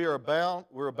 But we're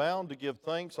bound to give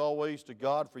thanks always to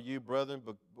God for you, brethren,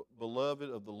 beloved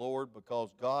of the Lord,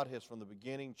 because God has from the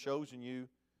beginning chosen you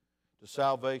to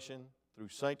salvation through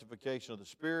sanctification of the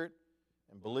Spirit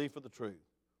and belief of the truth,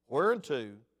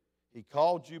 whereunto He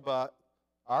called you by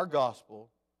our gospel,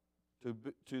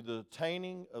 to the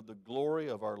attaining of the glory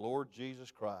of our Lord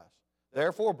Jesus Christ.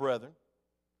 Therefore, brethren,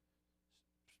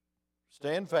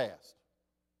 stand fast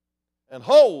and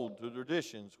hold to the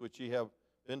traditions which ye have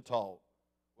been taught,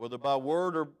 whether by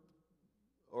word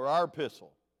or our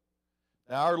epistle.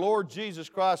 Now our Lord Jesus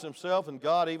Christ himself and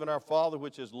God, even our Father,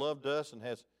 which has loved us and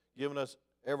has given us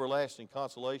everlasting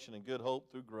consolation and good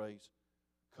hope through grace,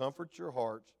 comfort your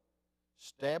hearts,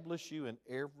 establish you in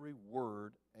every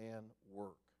word and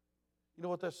work. You know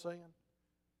what that's saying?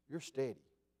 You're steady,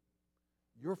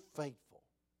 you're faithful,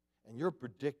 and you're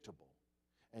predictable,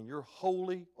 and you're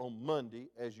holy on Monday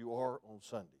as you are on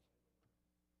Sunday.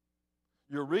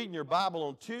 You're reading your Bible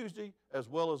on Tuesday as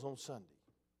well as on Sunday.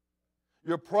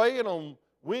 You're praying on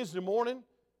Wednesday morning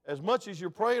as much as you're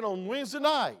praying on Wednesday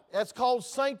night. That's called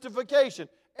sanctification.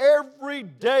 Every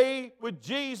day with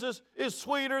Jesus is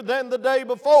sweeter than the day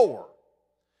before.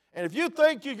 And if you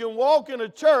think you can walk in a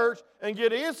church and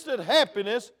get instant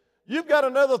happiness, you've got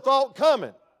another thought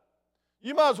coming.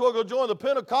 You might as well go join the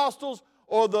Pentecostals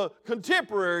or the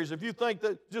contemporaries if you think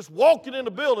that just walking in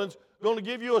the building's going to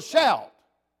give you a shout.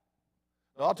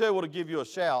 Now, I'll tell you what will give you a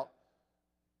shout: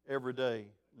 every day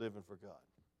living for God.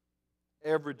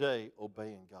 Every day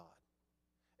obeying God.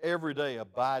 Every day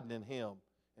abiding in Him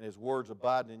and His words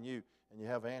abiding in you, and you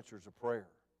have answers of prayer.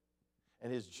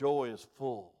 And His joy is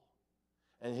full.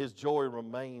 And His joy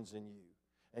remains in you.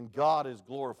 And God is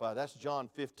glorified. That's John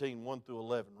 15, 1 through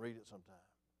 11. Read it sometime.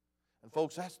 And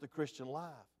folks, that's the Christian life.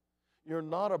 You're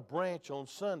not a branch on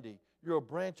Sunday. You're a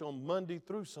branch on Monday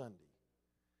through Sunday.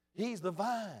 He's the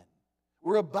vine.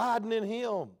 We're abiding in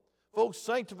Him. Folks,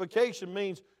 sanctification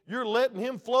means you're letting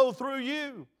Him flow through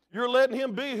you. You're letting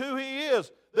Him be who He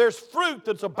is. There's fruit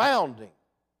that's abounding.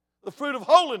 The fruit of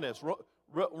holiness,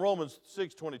 Romans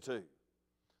 6:22.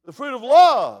 The fruit of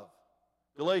love,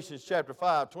 Galatians chapter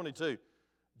 5:22.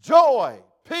 Joy,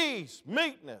 peace,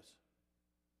 meekness,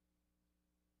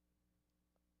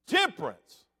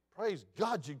 temperance. Praise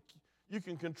God, you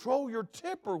can control your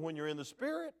temper when you're in the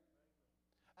Spirit.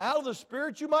 Out of the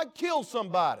Spirit, you might kill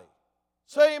somebody.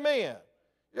 Say amen.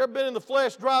 You ever been in the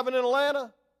flesh driving in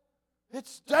Atlanta?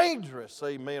 It's dangerous.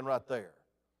 Say amen right there.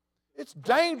 It's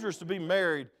dangerous to be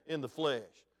married in the flesh.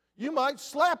 You might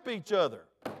slap each other.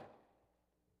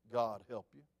 God help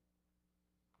you.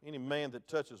 Any man that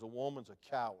touches a woman's a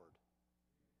coward.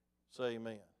 Say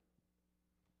amen.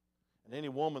 And any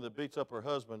woman that beats up her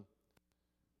husband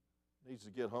needs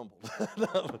to get humbled.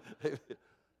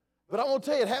 But I want to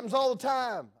tell you, it happens all the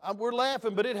time. We're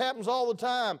laughing, but it happens all the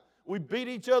time. We beat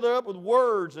each other up with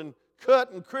words and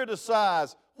cut and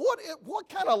criticize. What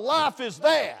kind of life is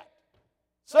that?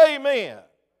 Say amen.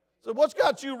 So what's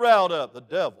got you riled up? The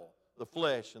devil, the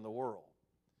flesh, and the world.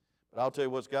 But I'll tell you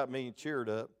what's got me cheered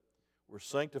up. We're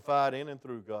sanctified in and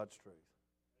through God's truth.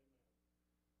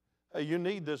 Hey, you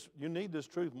need this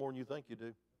truth more than you think you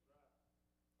do.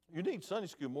 You need Sunday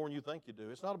school more than you think you do.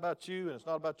 It's not about you, and it's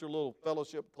not about your little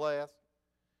fellowship class.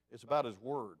 It's about His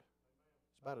Word.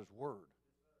 It's about His Word.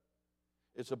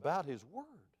 It's about His Word.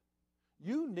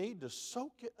 You need to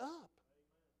soak it up.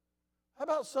 How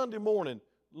about Sunday morning?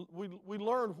 We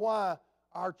learned why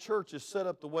our church is set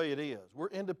up the way it is. We're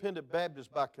independent Baptists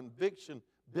by conviction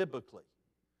biblically.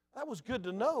 That was good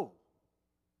to know.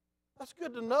 That's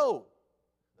good to know.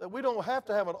 That we don't have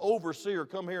to have an overseer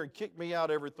come here and kick me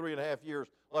out every 3.5 years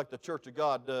like the Church of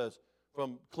God does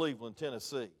from Cleveland,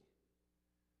 Tennessee.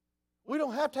 We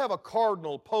don't have to have a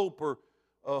cardinal, pope, or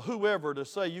whoever to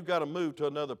say you've got to move to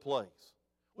another place.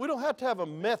 We don't have to have a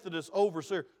Methodist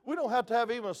overseer. We don't have to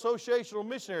have even an associational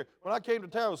missionary. When I came to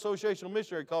town, an associational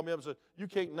missionary called me up and said, you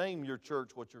can't name your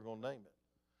church what you're going to name it.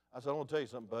 I said, I want to tell you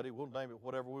something, buddy. We'll name it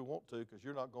whatever we want to because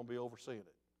you're not going to be overseeing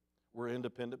it. We're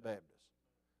independent Baptists.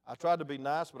 I tried to be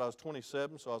nice, but I was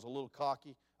 27, so I was a little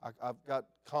cocky. I've got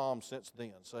calm since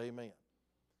then. Say amen.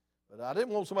 But I didn't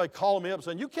want somebody calling me up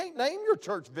saying, you can't name your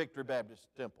church Victory Baptist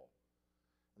Temple.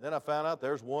 And then I found out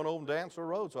there's one on Dancer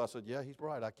Road, so I said, yeah, he's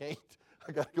right. I can't.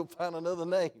 I got to go find another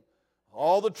name.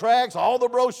 All the tracts, all the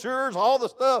brochures, all the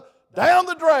stuff, down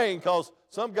the drain because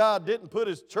some guy didn't put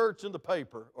his church in the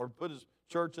paper or put his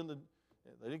church in the,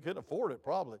 they couldn't afford it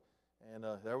probably. And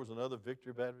there was another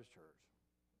Victory Baptist Church.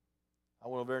 I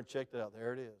went over there and checked it out.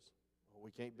 There it is. Well,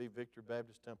 we can't be Victory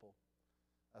Baptist Temple.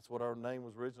 That's what our name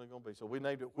was originally going to be. So we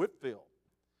named it Whitfield.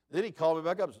 Then he called me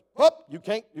back up and said, "Whoop, you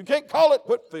can't call it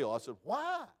Whitfield." I said,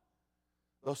 "Why?"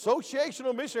 The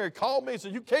associational missionary called me and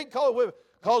said, "You can't call it Whitfield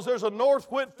because there's a North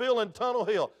Whitfield in Tunnel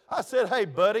Hill." I said, "Hey,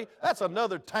 buddy, that's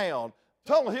another town.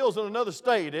 Tunnel Hill's in another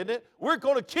state, isn't it? We're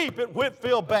going to keep it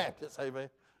Whitfield Baptist." Amen.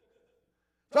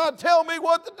 Trying to tell me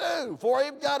what to do before I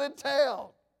even got in town.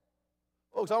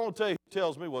 Folks, I want to tell you who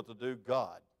tells me what to do,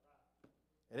 God.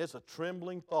 And it's a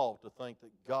trembling thought to think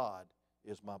that God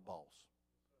is my boss.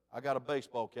 I got a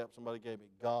baseball cap somebody gave me.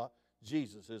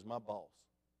 Jesus is my boss.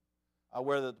 I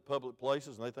wear that at the public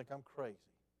places and they think I'm crazy.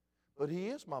 But He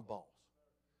is my boss.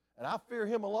 And I fear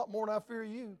Him a lot more than I fear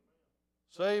you.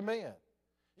 Say amen.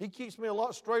 He keeps me a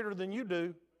lot straighter than you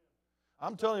do.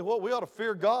 I'm telling you what, we ought to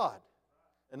fear God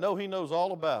and know He knows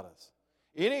all about us.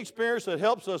 Any experience that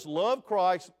helps us love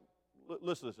Christ,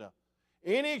 listen to this now.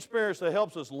 Any experience that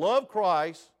helps us love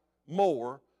Christ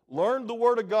more, learn the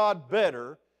Word of God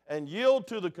better, and yield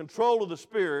to the control of the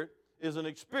Spirit is an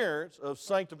experience of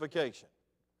sanctification.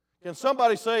 Can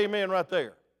somebody say amen right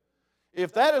there?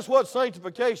 If that is what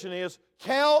sanctification is,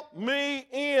 count me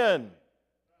in.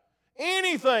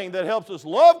 Anything that helps us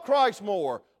love Christ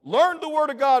more, learn the Word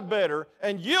of God better,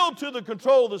 and yield to the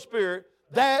control of the Spirit,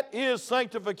 that is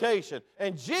sanctification.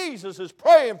 And Jesus is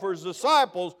praying for His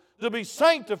disciples to be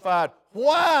sanctified.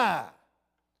 Why?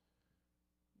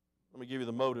 Let me give you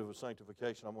the motive of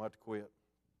sanctification. I'm going to have to quit.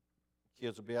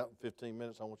 Kids will be out in 15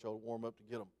 minutes. I want y'all to warm up to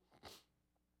get them.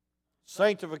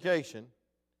 Sanctification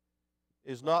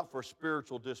is not for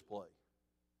spiritual display,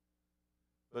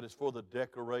 but it's for the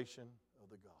declaration of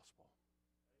the gospel.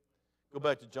 Go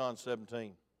back to John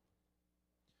 17.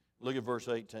 Look at verse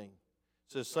 18. It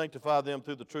says, sanctify them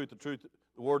through the truth.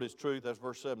 The word is truth. That's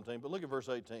verse 17. But look at verse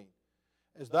 18.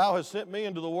 As thou hast sent me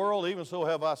into the world, even so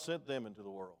have I sent them into the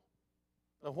world.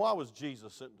 Now, why was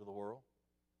Jesus sent into the world?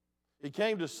 He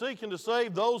came to seek and to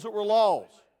save those that were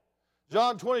lost.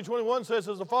 John 20:21 says,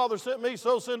 as the Father sent me,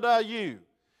 so send I you.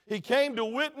 He came to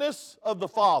witness of the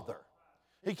Father.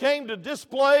 He came to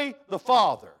display the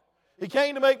Father. He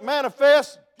came to make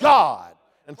manifest God.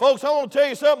 And folks, I want to tell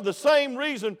you something. The same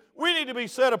reason we need to be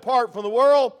set apart from the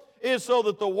world is so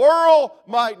that the world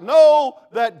might know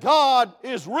that God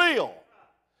is real.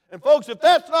 And folks, if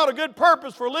that's not a good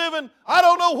purpose for living, I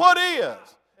don't know what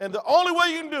is. And the only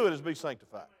way you can do it is be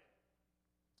sanctified.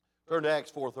 Turn to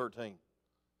Acts 4:13.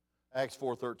 Acts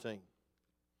 4:13.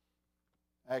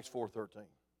 Acts 4:13.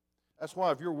 That's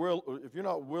why if you're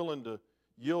not willing to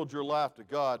yield your life to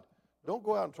God, don't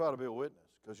go out and try to be a witness,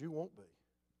 because you won't be.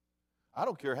 I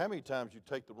don't care how many times you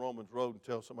take the Romans road and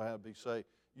tell somebody how to be saved.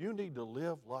 You need to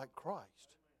live like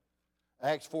Christ.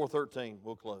 Acts 4:13.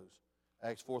 We'll close.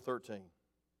 Acts 4:13.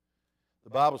 The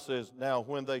Bible says, now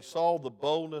when they saw the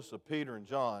boldness of Peter and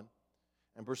John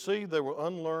and perceived they were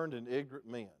unlearned and ignorant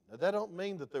men. Now that don't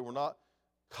mean that they were not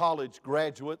college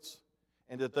graduates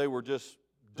and that they were just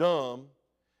dumb.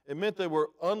 It meant they were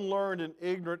unlearned and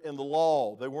ignorant in the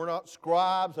law. They were not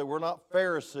scribes. They were not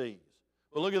Pharisees.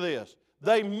 But look at this.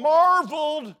 They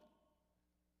marveled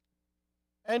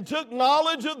and took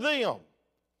knowledge of them.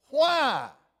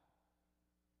 Why?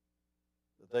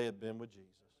 That they had been with Jesus.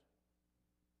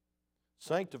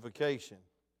 Sanctification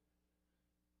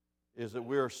is that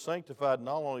we are sanctified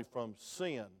not only from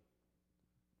sin,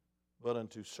 but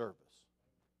unto service.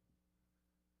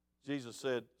 Jesus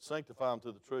said, sanctify them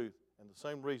through the truth. And the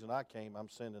same reason I came, I'm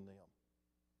sending them.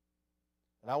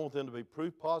 And I want them to be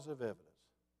proof positive evidence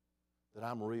that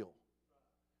I'm real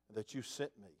and that you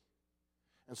sent me.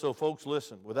 And so, folks,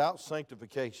 listen, without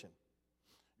sanctification,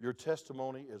 your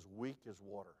testimony is weak as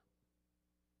water.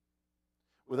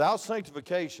 Without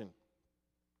sanctification,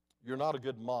 you're not a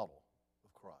good model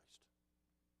of Christ.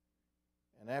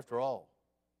 And after all,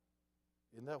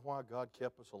 isn't that why God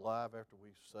kept us alive after we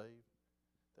were saved?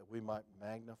 That we might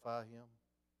magnify Him?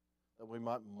 That we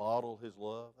might model His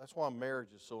love? That's why marriage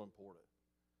is so important.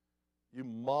 You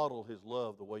model His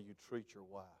love the way you treat your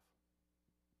wife.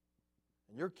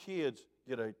 And your kids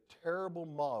get a terrible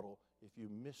model if you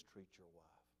mistreat your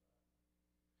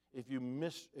wife. If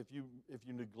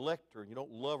you neglect her and you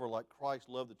don't love her like Christ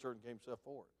loved the church and gave Himself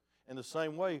for it. In the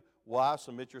same way, wives,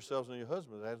 submit yourselves unto your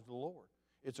husbands as to the Lord.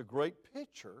 It's a great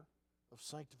picture of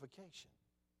sanctification.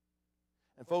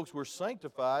 And folks, we're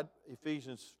sanctified,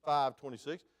 Ephesians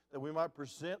 5:26, that we might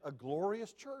present a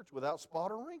glorious church without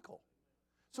spot or wrinkle.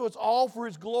 So it's all for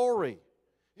His glory.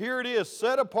 Here it is,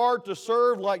 set apart to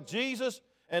serve like Jesus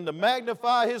and to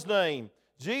magnify His name.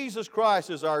 Jesus Christ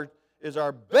is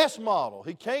our best model.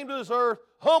 He came to this earth,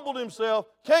 humbled Himself,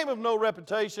 came of no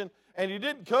reputation, and He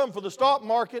didn't come for the stock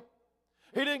market.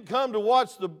 He didn't come to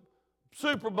watch the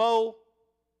Super Bowl.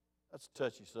 That's a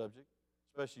touchy subject,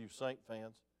 especially you Saint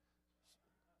fans.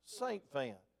 Saint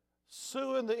fan.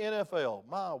 Suing the NFL.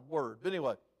 My word. But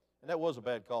anyway, and that was a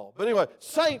bad call. But anyway,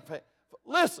 Saint fan.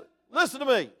 Listen to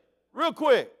me real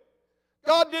quick.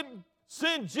 God didn't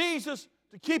send Jesus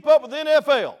to keep up with the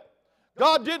NFL.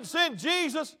 God didn't send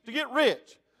Jesus to get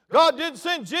rich. God didn't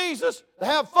send Jesus to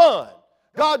have fun.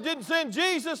 God didn't send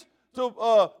Jesus to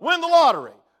win the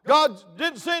lottery. God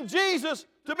didn't send Jesus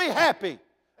to be happy.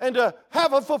 and to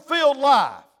have a fulfilled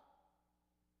life.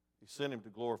 He sent him to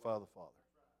glorify the Father.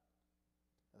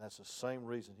 And that's the same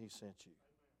reason he sent you.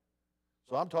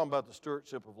 So I'm talking about the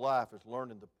stewardship of life is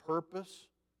learning the purpose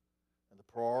and the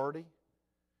priority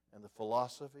and the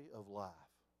philosophy of life.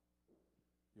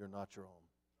 You're not your own.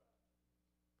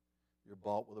 You're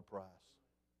bought with a price.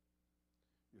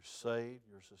 You're saved,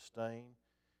 you're sustained,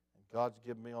 and God's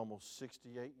given me almost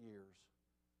 68 years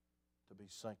to be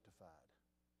sanctified.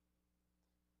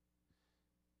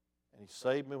 And He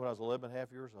saved me when I was 11 and a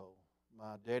half years old.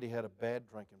 My daddy had a bad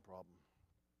drinking problem.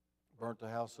 Burnt the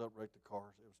house up, wrecked the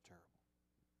cars. It was terrible.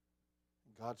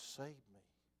 And God saved me,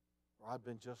 or I'd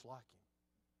been just like Him.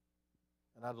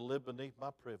 And I'd have lived beneath my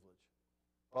privilege.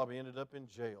 Probably ended up in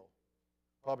jail.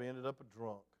 Probably ended up a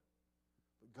drunk.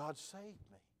 But God saved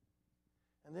me.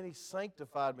 And then He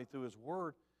sanctified me through His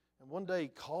Word. And one day He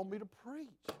called me to preach.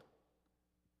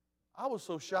 I was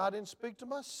so shy I didn't speak to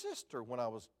my sister when I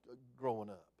was growing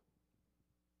up.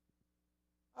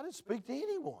 I didn't speak to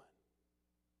anyone.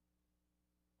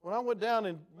 When I went down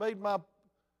and made my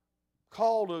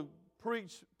call to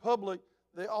preach public,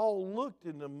 they all looked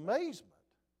in amazement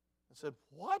and said,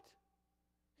 "What?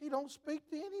 He don't speak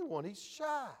to anyone. He's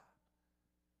shy."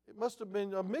 It must have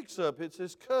been a mix-up. It's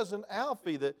his cousin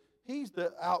Alfie that he's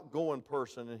the outgoing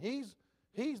person, and he's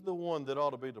the one that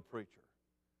ought to be the preacher.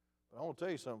 But I want to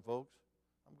tell you something, folks.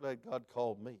 I'm glad God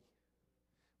called me.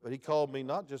 But He called me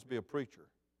not just to be a preacher.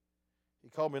 He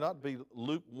called me not to be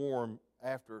lukewarm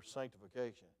after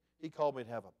sanctification. He called me to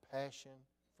have a passion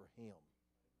for Him.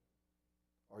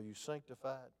 Are you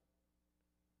sanctified?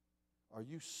 Are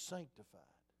you sanctified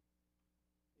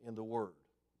in the Word?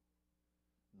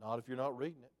 Not if you're not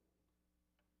reading it.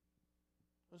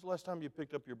 When's the last time you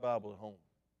picked up your Bible at home?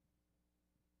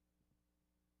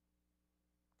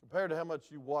 Compared to how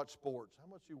much you watch sports, how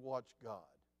much you watch God.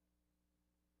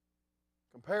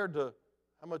 Compared to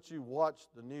how much you watch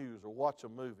the news or watch a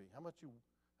movie, how much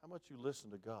you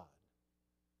listen to God.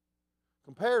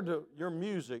 Compared to your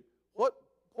music, what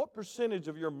percentage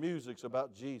of your music's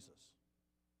about Jesus?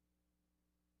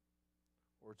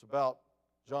 Or it's about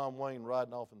John Wayne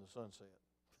riding off in the sunset.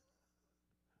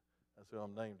 That's who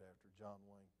I'm named after, John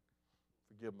Wayne.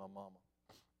 Forgive my mama.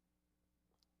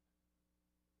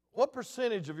 What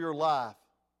percentage of your life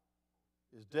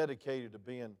is dedicated to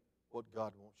being what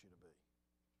God wants you to be?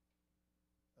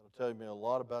 That'll tell me a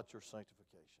lot about your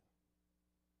sanctification.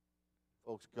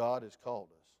 Folks, God has called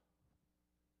us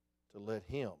to let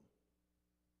Him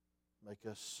make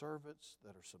us servants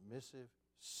that are submissive,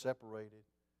 separated,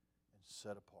 and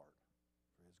set apart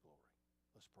for His glory.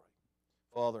 Let's pray.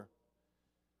 Father,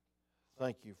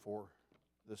 thank You for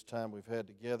this time we've had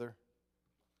together.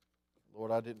 Lord,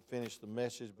 I didn't finish the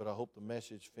message, but I hope the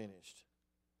message finished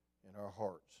in our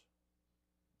hearts.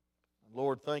 And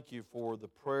Lord, thank You for the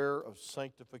prayer of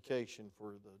sanctification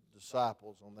for the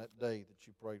disciples on that day that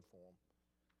You prayed for them.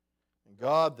 And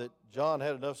God, that John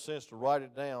had enough sense to write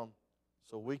it down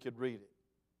so we could read it,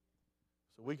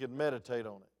 so we could meditate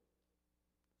on it,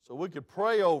 so we could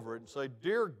pray over it and say,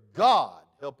 "Dear God,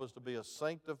 help us to be a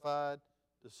sanctified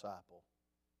disciple."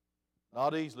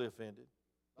 Not easily offended,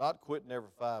 not quitting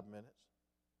every 5 minutes,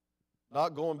 not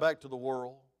going back to the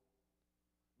world,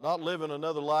 not living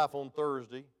another life on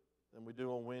Thursday than we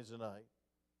do on Wednesday night,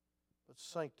 but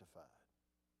sanctified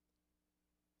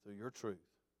through Your truth,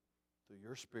 through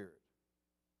Your Spirit,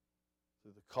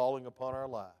 through the calling upon our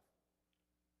life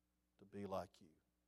to be like You.